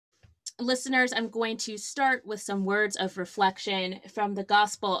Listeners, I'm going to start with some words of reflection from the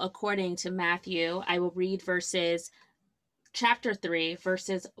Gospel according to Matthew. I will read chapter 3,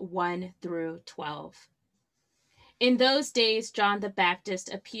 verses 1 through 12. In those days, John the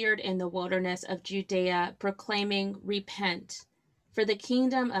Baptist appeared in the wilderness of Judea, proclaiming, "Repent, for the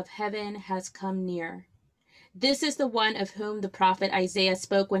kingdom of heaven has come near." This is the one of whom the prophet Isaiah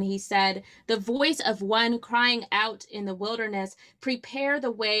spoke when he said, "The voice of one crying out in the wilderness, prepare the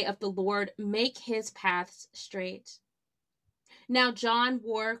way of the Lord, make his paths straight." Now John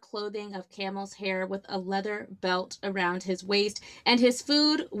wore clothing of camel's hair with a leather belt around his waist, and his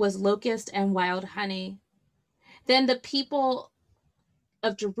food was locust and wild honey. Then the people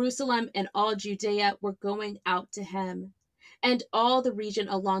of Jerusalem and all Judea were going out to him, and all the region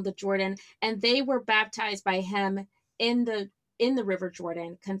along the Jordan, and they were baptized by him in the river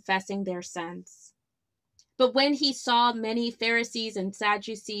Jordan, confessing their sins. But when he saw many Pharisees and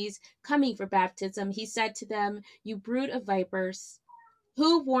Sadducees coming for baptism, he said to them, "You brood of vipers,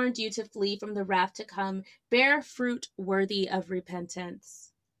 who warned you to flee from the wrath to come? Bear fruit worthy of repentance.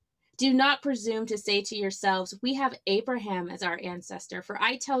 Do not presume to say to yourselves, 'We have Abraham as our ancestor,' for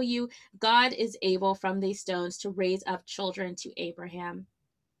I tell you, God is able from these stones to raise up children to Abraham.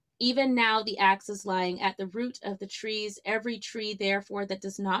 Even now the axe is lying at the root of the trees. Every tree, therefore, that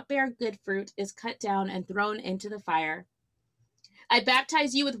does not bear good fruit is cut down and thrown into the fire. I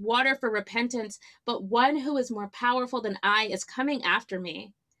baptize you with water for repentance, but one who is more powerful than I is coming after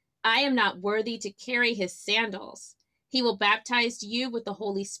me. I am not worthy to carry his sandals. He will baptize you with the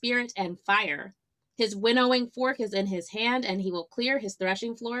Holy Spirit and fire. His winnowing fork is in his hand, and he will clear his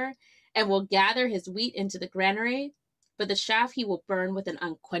threshing floor and will gather his wheat into the granary, but the chaff he will burn with an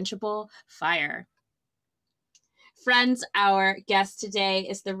unquenchable fire." Friends, our guest today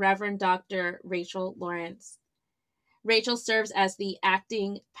is the Reverend Dr. Rachael Lawrence. Rachael serves as the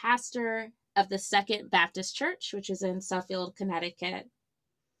acting pastor of the Second Baptist Church, which is in Suffield, Connecticut.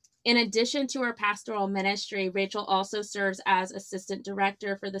 In addition to her pastoral ministry, Rachael also serves as assistant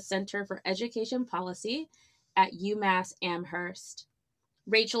director for the Center for Education Policy at UMass Amherst.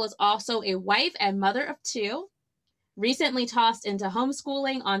 Rachael is also a wife and mother of two, recently tossed into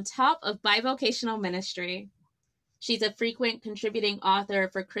homeschooling on top of bivocational ministry. She's a frequent contributing author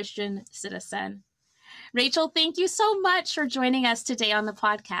for Christian Citizen. Rachael, thank you so much for joining us today on the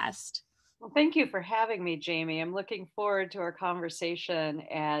podcast. Well, thank you for having me, Jaimie. I'm looking forward to our conversation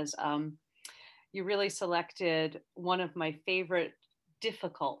as you really selected one of my favorite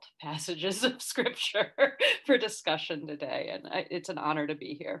difficult passages of scripture for discussion today. And it's an honor to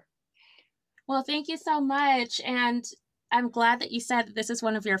be here. Well, thank you so much. And I'm glad that you said that this is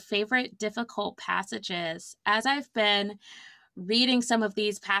one of your favorite difficult passages. As I've been reading some of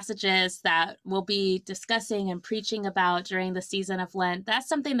these passages that we'll be discussing and preaching about during the season of Lent, that's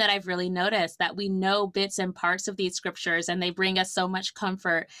something that I've really noticed, that we know bits and parts of these scriptures and they bring us so much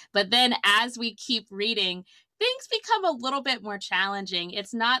comfort. But then as we keep reading, things become a little bit more challenging.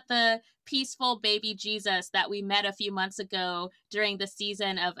 It's not the peaceful baby Jesus that we met a few months ago during the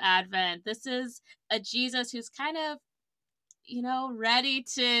season of Advent. This is a Jesus who's kind of, ready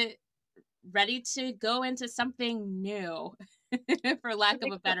to go into something new. For lack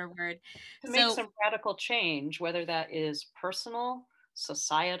of a better word. To make some radical change, whether that is personal,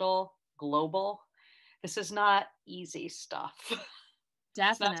 societal, global. This is not easy stuff.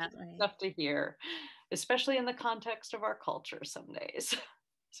 Definitely. Stuff to hear, especially in the context of our culture some days.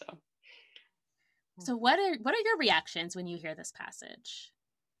 So what are your reactions when you hear this passage?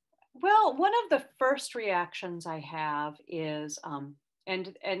 Well, one of the first reactions I have is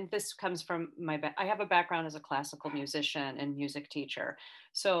and this comes from I have a background as a classical musician and music teacher.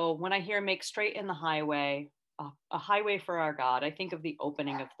 So when I hear "make straight in the highway, a highway for our God," I think of the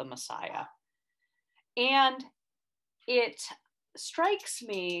opening of the Messiah. And it strikes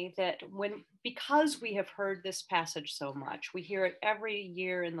me that because we have heard this passage so much, we hear it every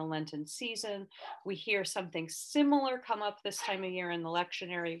year in the Lenten season, we hear something similar come up this time of year in the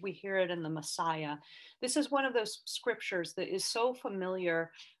lectionary, we hear it in the Messiah. This is one of those scriptures that is so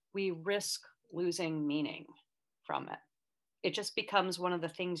familiar, we risk losing meaning from it. It just becomes one of the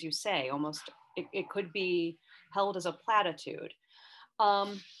things you say, almost, it could be held as a platitude.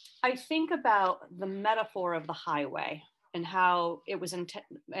 I think about the metaphor of the highway and how it was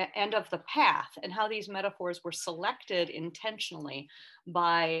and of the path, and how these metaphors were selected intentionally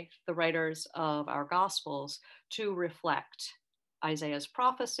by the writers of our Gospels to reflect Isaiah's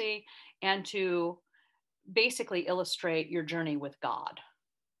prophecy and to basically illustrate your journey with God.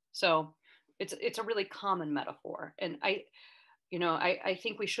 So it's a really common metaphor, and I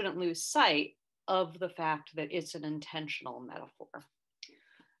think we shouldn't lose sight of the fact that it's an intentional metaphor.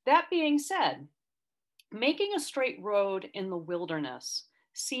 That being said, making a straight road in the wilderness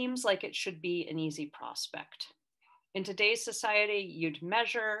seems like it should be an easy prospect. In today's society, you'd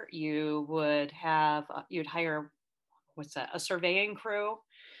measure, you'd hire, a surveying crew.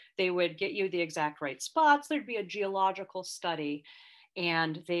 They would get you the exact right spots. There'd be a geological study,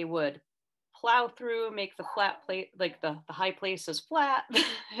 and they would plow through, make the flat plate, like the high places flat,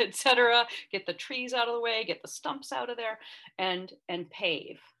 etc. Get the trees out of the way, get the stumps out of there, and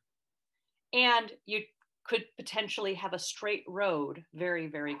pave. And you could potentially have a straight road very,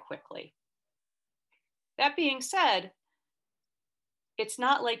 very quickly. That being said, it's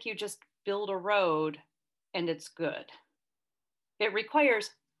not like you just build a road and it's good. It requires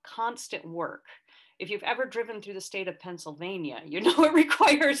constant work. If you've ever driven through the state of Pennsylvania, you know it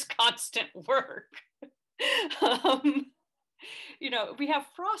requires constant work. um, we have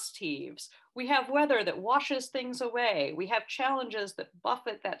frost heaves. We have weather that washes things away. We have challenges that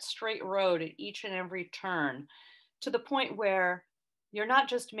buffet that straight road at each and every turn, to the point where you're not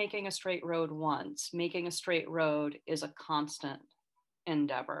just making a straight road once. Making a straight road is a constant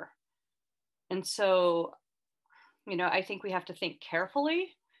endeavor. And so, I think we have to think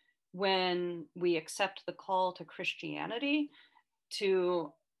carefully when we accept the call to Christianity,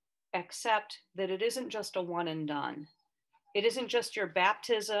 to accept that it isn't just a one and done. It isn't just your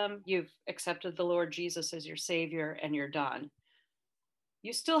baptism, you've accepted the Lord Jesus as your Savior, and you're done.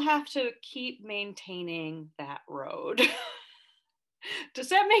 You still have to keep maintaining that road. Does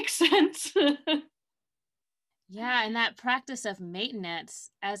that make sense? Yeah, and that practice of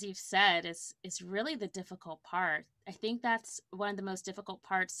maintenance, as you've said, is really the difficult part. I think that's one of the most difficult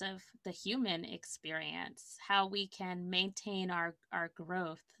parts of the human experience, how we can maintain our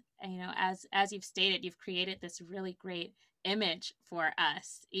growth. And, as you've stated, you've created this really great image for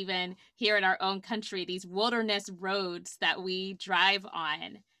us, even here in our own country, these wilderness roads that we drive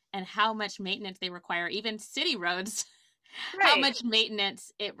on, and how much maintenance they require, even city roads, how Right. much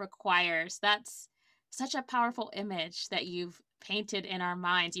maintenance it requires. That's such a powerful image that you've painted in our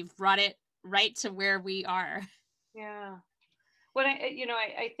minds. You've brought it right to where we are. Yeah. When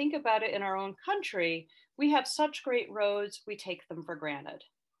I think about it in our own country, we have such great roads, we take them for granted.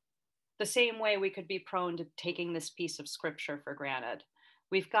 The same way we could be prone to taking this piece of scripture for granted.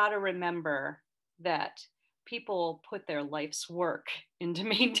 We've got to remember that people put their life's work into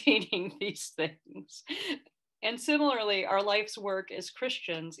maintaining these things. And similarly, our life's work as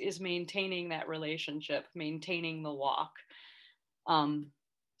Christians is maintaining that relationship, maintaining the walk.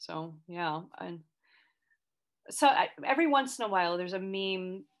 So yeah, and so every once in a while, there's a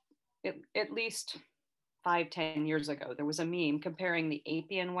meme. At least 5-10 years ago, there was a meme comparing the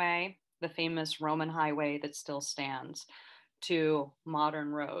Appian Way, the famous Roman highway that still stands, to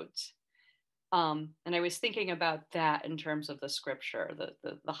modern roads. And I was thinking about that in terms of the scripture,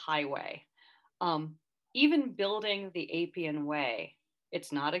 the highway. Even building the Appian Way,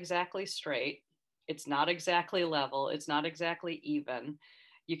 it's not exactly straight. It's not exactly level. It's not exactly even.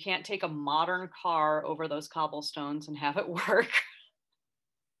 You can't take a modern car over those cobblestones and have it work.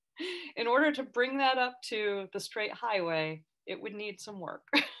 In order to bring that up to the straight highway, it would need some work.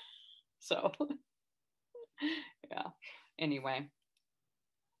 So, yeah. Anyway.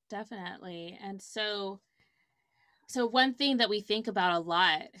 Definitely. And so one thing that we think about a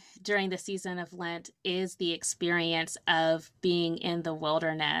lot during the season of Lent is the experience of being in the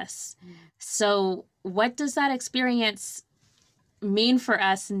wilderness. So what does that experience mean for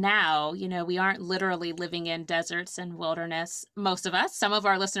us now? We aren't literally living in deserts and wilderness, most of us. Some of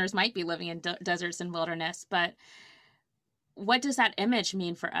our listeners might be living in deserts and wilderness, but what does that image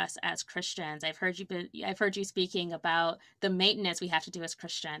mean for us as Christians? I've heard you speaking about the maintenance we have to do as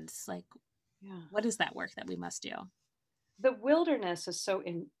Christians. Like, Yeah. what is that work that we must do? The wilderness is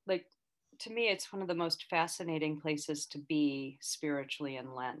to me, it's one of the most fascinating places to be spiritually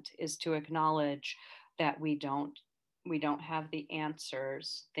in Lent, is to acknowledge that we don't have the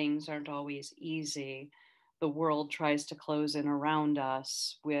answers. Things aren't always easy. The world tries to close in around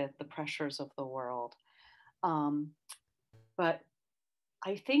us with the pressures of the world. But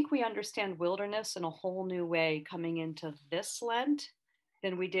I think we understand wilderness in a whole new way coming into this Lent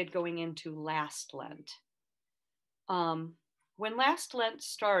than we did going into last Lent. When last Lent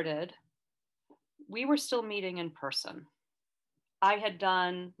started, we were still meeting in person. I had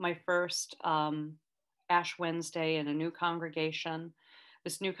done my first Ash Wednesday in a new congregation.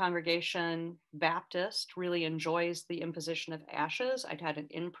 This new congregation, Baptist, really enjoys the imposition of ashes. I'd had an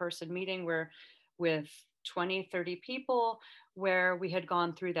in-person meeting with 20, 30 people, where we had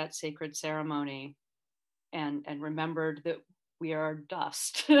gone through that sacred ceremony and remembered that we are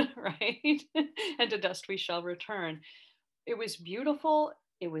dust, right? And to dust we shall return. It was beautiful.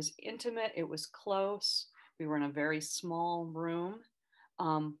 It was intimate, it was close. We were in a very small room.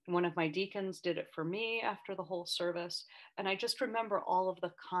 One of my deacons did it for me after the whole service. And I just remember all of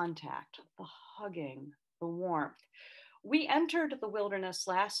the contact, the hugging, the warmth. We entered the wilderness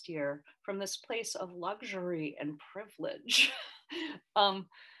last year from this place of luxury and privilege.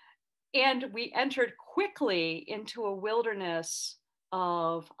 And we entered quickly into a wilderness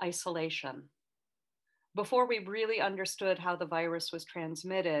of isolation before we really understood how the virus was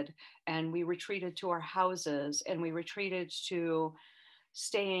transmitted. And we retreated to our houses, and we retreated to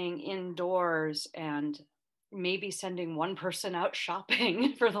staying indoors and maybe sending one person out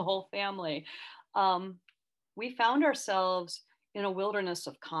shopping for the whole family. We found ourselves in a wilderness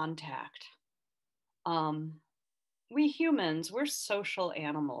of contact. We humans, we're social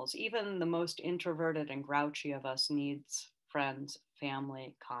animals. Even the most introverted and grouchy of us needs friends,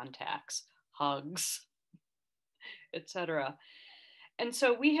 family, contacts, hugs, etc. And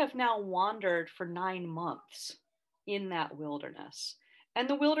so we have now wandered for 9 months in that wilderness. And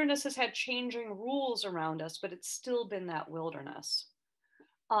the wilderness has had changing rules around us, but it's still been that wilderness.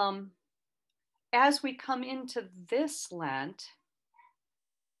 As we come into this Lent,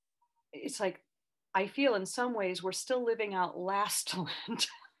 it's like, I feel in some ways we're still living out last Lent.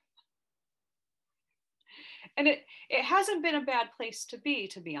 And it hasn't been a bad place to be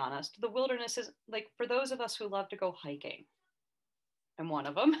honest. The wilderness is like, for those of us who love to go hiking, I'm one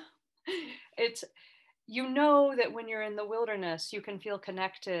of them. It's, you know, that when you're in the wilderness, you can feel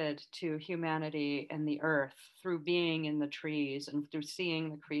connected to humanity and the earth through being in the trees and through seeing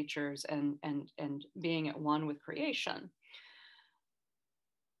the creatures and being at one with creation.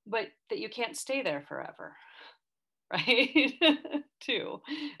 But that you can't stay there forever, right? Too,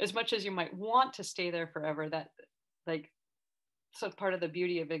 as much as you might want to stay there forever, that, like, so part of the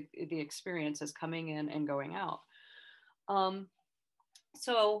beauty of the experience is coming in and going out.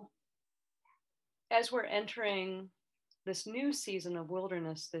 So as we're entering this new season of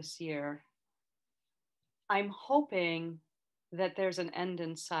wilderness this year, I'm hoping that there's an end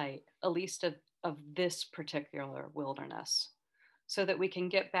in sight, at least of this particular wilderness, so that we can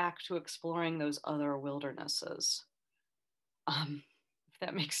get back to exploring those other wildernesses. If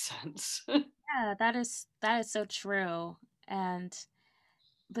that makes sense. Yeah, that is so true. And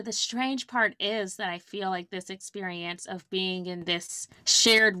but the strange part is that I feel like this experience of being in this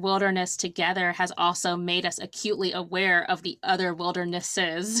shared wilderness together has also made us acutely aware of the other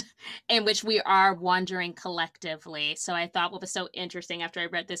wildernesses in which we are wandering collectively. So I thought what was so interesting after I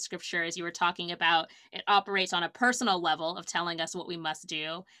read this scripture is you were talking about it operates on a personal level of telling us what we must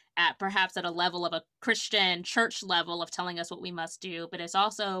do, at perhaps at a level of a Christian church level of telling us what we must do, but it's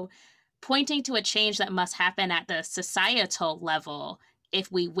also pointing to a change that must happen at the societal level if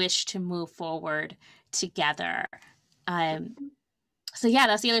we wish to move forward together. So yeah,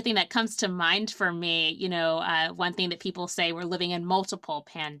 that's the other thing that comes to mind for me. One thing that people say, we're living in multiple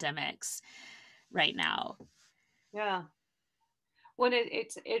pandemics right now. Yeah. When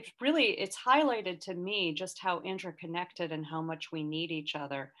it's really, it's highlighted to me just how interconnected and how much we need each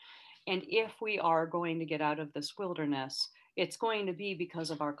other. And if we are going to get out of this wilderness, it's going to be because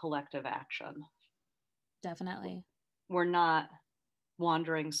of our collective action. Definitely. We're not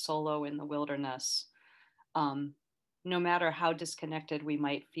wandering solo in the wilderness, no matter how disconnected we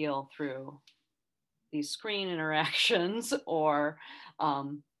might feel through these screen interactions or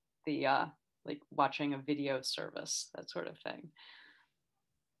like watching a video service, that sort of thing.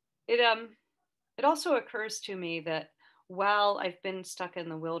 It also occurs to me that while I've been stuck in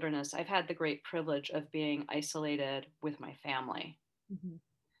the wilderness, I've had the great privilege of being isolated with my family. Mm-hmm.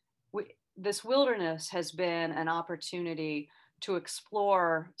 This wilderness has been an opportunity to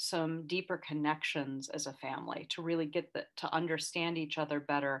explore some deeper connections as a family, to really get to understand each other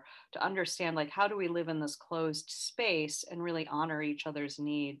better, to understand, like, how do we live in this closed space and really honor each other's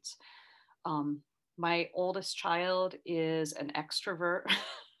needs. My oldest child is an extrovert,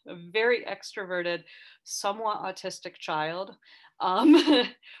 a very extroverted, somewhat autistic child,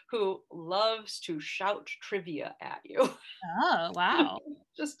 who loves to shout trivia at you. Oh, wow.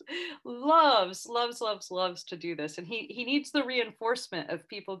 Just loves to do this. And he needs the reinforcement of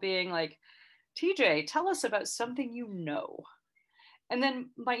people being like, TJ, tell us about something you know. And then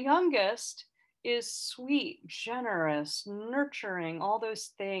my youngest is sweet, generous, nurturing, all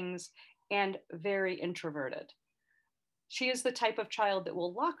those things, and very introverted. She is the type of child that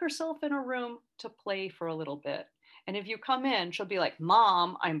will lock herself in a room to play for a little bit. And if you come in, she'll be like,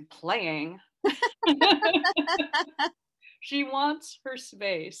 Mom, I'm playing. She wants her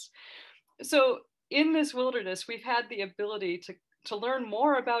space. So in this wilderness, we've had the ability to learn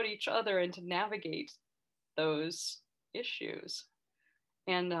more about each other and to navigate those issues.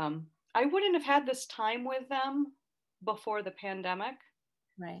 And I wouldn't have had this time with them before the pandemic.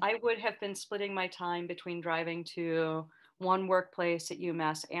 Right. I would have been splitting my time between driving to one workplace at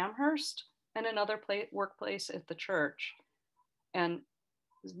UMass Amherst and another workplace at the church. And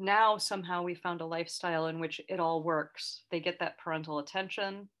now somehow we found a lifestyle in which it all works. They get that parental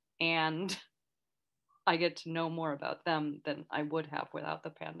attention, and I get to know more about them than I would have without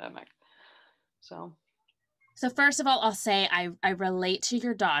the pandemic. So, So first of all, I'll say I relate to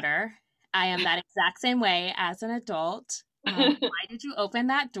your daughter. I am that exact same way as an adult. Why did you open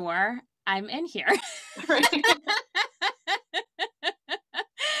that door? I'm in here. right.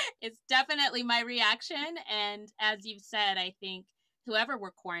 It's definitely my reaction. And as you've said, I think whoever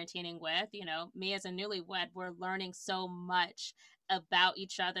we're quarantining with, me as a newlywed, we're learning so much about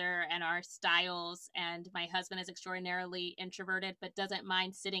each other and our styles. And my husband is extraordinarily introverted, but doesn't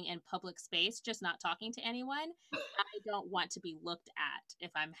mind sitting in public space, just not talking to anyone. I don't want to be looked at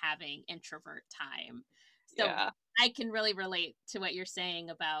if I'm having introvert time. So Yeah. I can really relate to what you're saying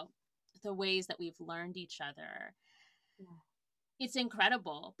about the ways that we've learned each other. It's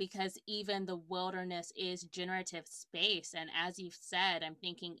incredible because even the wilderness is generative space. And as you've said, I'm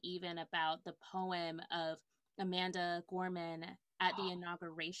thinking even about the poem of Amanda Gorman at the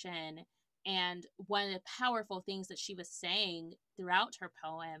inauguration. And one of the powerful things that she was saying throughout her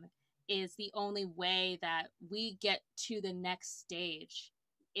poem is the only way that we get to the next stage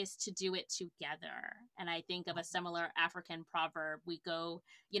is to do it together. And I think of a similar African proverb: we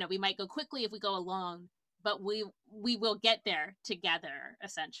might go quickly if we go alone, but we will get there together,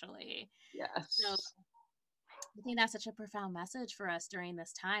 essentially. So Yes. I think that's such a profound message for us during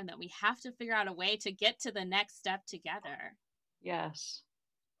this time, that we have to figure out a way to get to the next step together. Yes.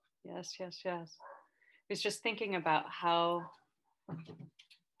 Yes. Yes. Yes. It's just thinking about how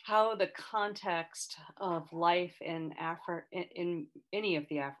the context of life in in any of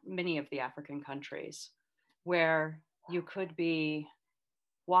the many of the African countries, where you could be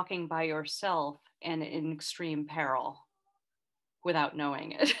walking by yourself and in extreme peril without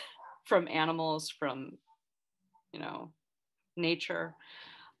knowing it, from animals, from you know nature.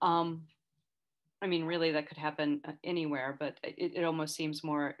 Um, I mean, really, that could happen anywhere, but it almost seems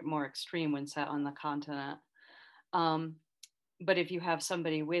more extreme when set on the continent. Um, but if you have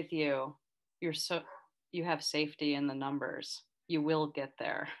somebody with you, you're so you have safety in the numbers. You will get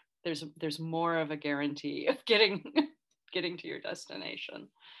there. There's more of a guarantee of getting getting to your destination.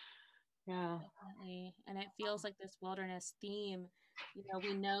 Yeah. Definitely. And it feels like this wilderness theme,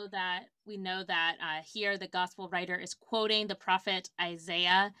 we know that here the gospel writer is quoting the prophet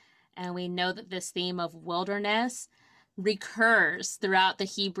Isaiah, and we know that this theme of wilderness recurs throughout the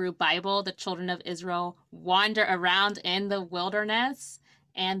Hebrew Bible. The children of Israel wander around in the wilderness,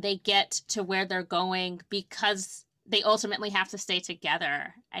 and they get to where they're going because they ultimately have to stay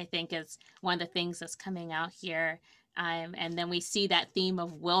together, I think is one of the things that's coming out here. And then we see that theme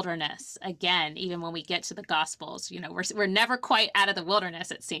of wilderness again, even when we get to the Gospels. We're never quite out of the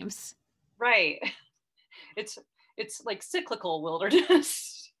wilderness, it seems. Right. It's it's like cyclical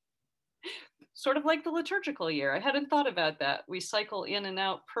wilderness. Sort of like the liturgical year. I hadn't thought about that. We cycle in and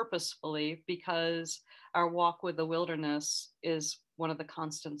out purposefully because our walk with the wilderness is one of the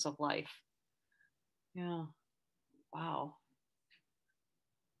constants of life. Yeah. Wow.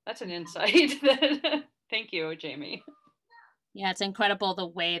 That's an insight. Thank you, Jaimie. Yeah, it's incredible the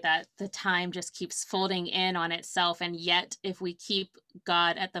way that the time just keeps folding in on itself. And yet, if we keep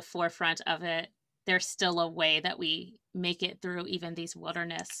God at the forefront of it, there's still a way that we make it through even these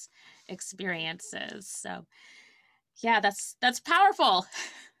wilderness experiences. So, yeah, that's powerful.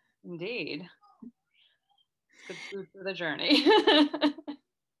 Indeed. Good food for the journey.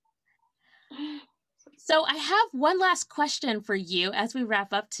 So, I have one last question for you as we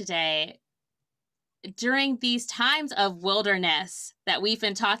wrap up today. During these times of wilderness that we've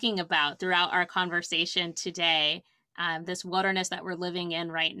been talking about throughout our conversation today, this wilderness that we're living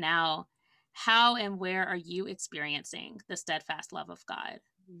in right now, how and where are you experiencing the steadfast love of God?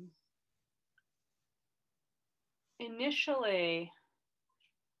 Initially,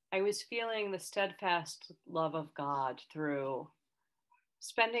 I was feeling the steadfast love of God through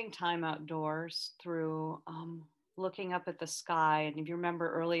spending time outdoors, through looking up at the sky. And if you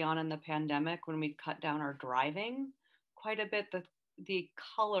remember early on in the pandemic when we cut down our driving quite a bit, the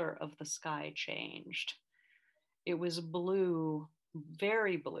color of the sky changed. It was blue,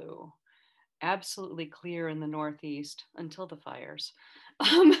 very blue, absolutely clear in the Northeast until the fires.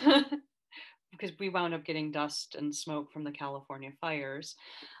 Because we wound up getting dust and smoke from the California fires.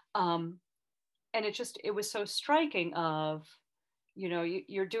 Um, and it was so striking of,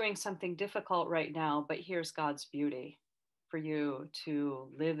 you're doing something difficult right now, but here's God's beauty. for you to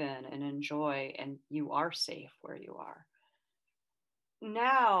live in and enjoy, and you are safe where you are.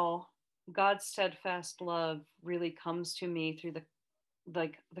 Now, God's steadfast love really comes to me through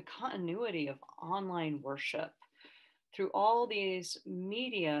the continuity of online worship, through all these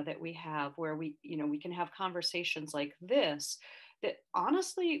media that we have, where we can have conversations like this that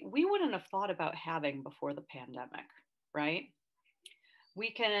honestly we wouldn't have thought about having before the pandemic, right?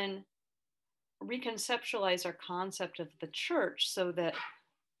 We can reconceptualize our concept of the church so that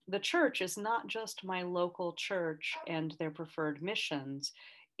the church is not just my local church and their preferred missions.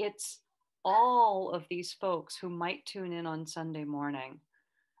 It's all of these folks who might tune in on Sunday morning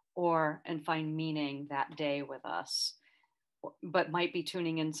and find meaning that day with us, but might be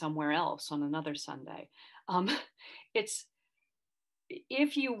tuning in somewhere else on another Sunday. It's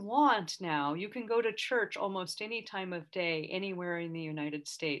If you want now, you can go to church almost any time of day, anywhere in the United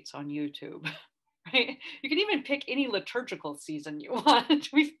States on YouTube. Right? You can even pick any liturgical season you want.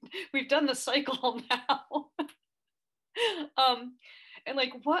 We've done the cycle now. And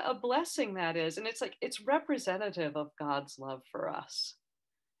like, what a blessing that is. And it's like, it's representative of God's love for us.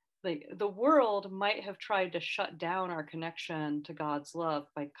 Like, the world might have tried to shut down our connection to God's love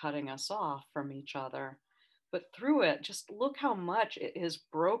by cutting us off from each other. But through it, just look how much it has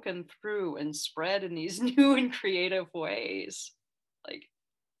broken through and spread in these new and creative ways. Like,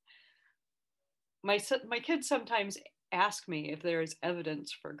 my kids sometimes ask me if there is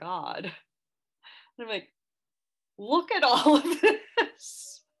evidence for God. And I'm like, look at all of this.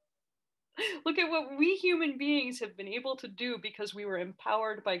 Look at what we human beings have been able to do because we were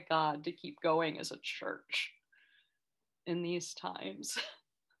empowered by God to keep going as a church in these times.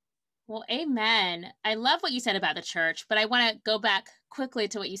 Well, amen. I love what you said about the church, but I want to go back quickly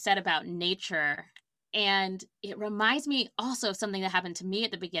to what you said about nature. And it reminds me also of something that happened to me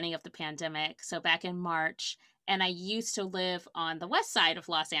at the beginning of the pandemic. So back in March, and I used to live on the west side of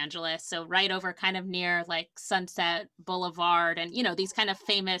Los Angeles, so right over kind of near like Sunset Boulevard and, these kind of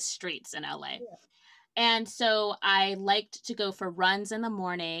famous streets in LA. Yeah. And so I liked to go for runs in the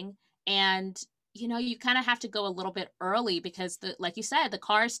morning. And, you kind of have to go a little bit early because, like you said, the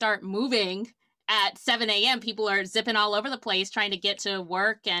cars start moving at 7 a.m. People are zipping all over the place trying to get to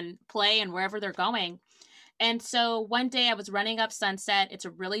work and play and wherever they're going. And so one day I was running up Sunset. It's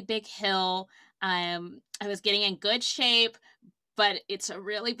a really big hill. I was getting in good shape, but it's a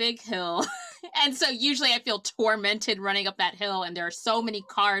really big hill. And so usually I feel tormented running up that hill and there are so many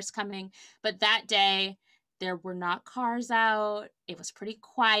cars coming. But that day there were not cars out. It was pretty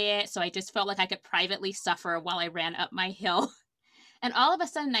quiet. So I just felt like I could privately suffer while I ran up my hill. And all of a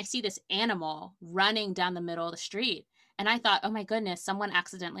sudden I see this animal running down the middle of the street. And I thought, oh my goodness, someone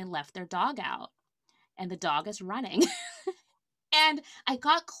accidentally left their dog out. And the dog is running. And I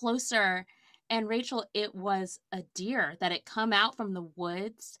got closer, and Rachel, it was a deer that had come out from the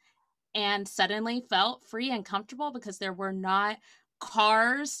woods and suddenly felt free and comfortable because there were not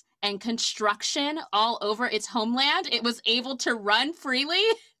cars and construction all over its homeland. It was able to run freely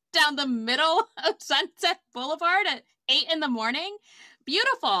down the middle of Sunset Boulevard at 8 in the morning.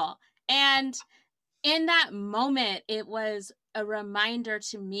 Beautiful. And in that moment, it was a reminder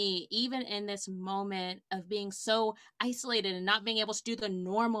to me, even in this moment of being so isolated and not being able to do the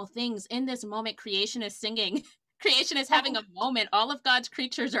normal things, in this moment, creation is singing. Creation is having a moment. All of God's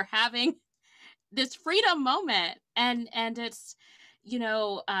creatures are having this freedom moment. And it's,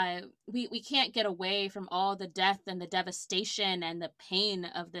 we can't get away from all the death and the devastation and the pain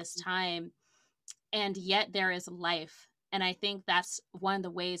of this time. And yet there is life. And I think that's one of the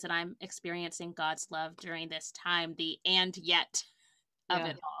ways that I'm experiencing God's love during this time, the and yet of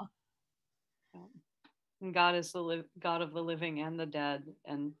it all. And God is the God of the living and the dead.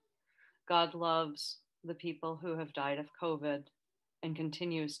 And God loves the people who have died of COVID and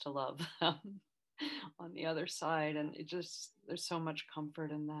continues to love them on the other side. And there's so much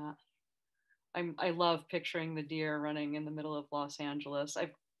comfort in that. I love picturing the deer running in the middle of Los Angeles.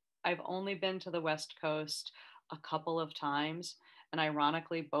 I've only been to the West Coast a couple of times, and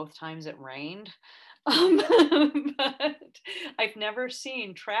ironically, both times it rained. But I've never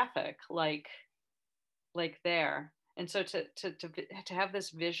seen traffic like there. And so to have this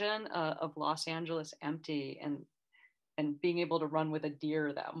vision of Los Angeles empty and being able to run with a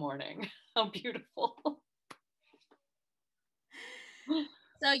deer that morning, how beautiful.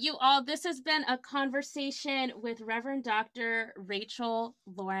 So you all, this has been a conversation with Reverend Dr. Rachael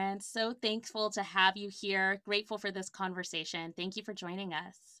Lawrence. So thankful to have you here. Grateful for this conversation. Thank you for joining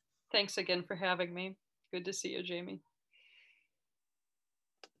us. Thanks again for having me. Good to see you, Jaimie.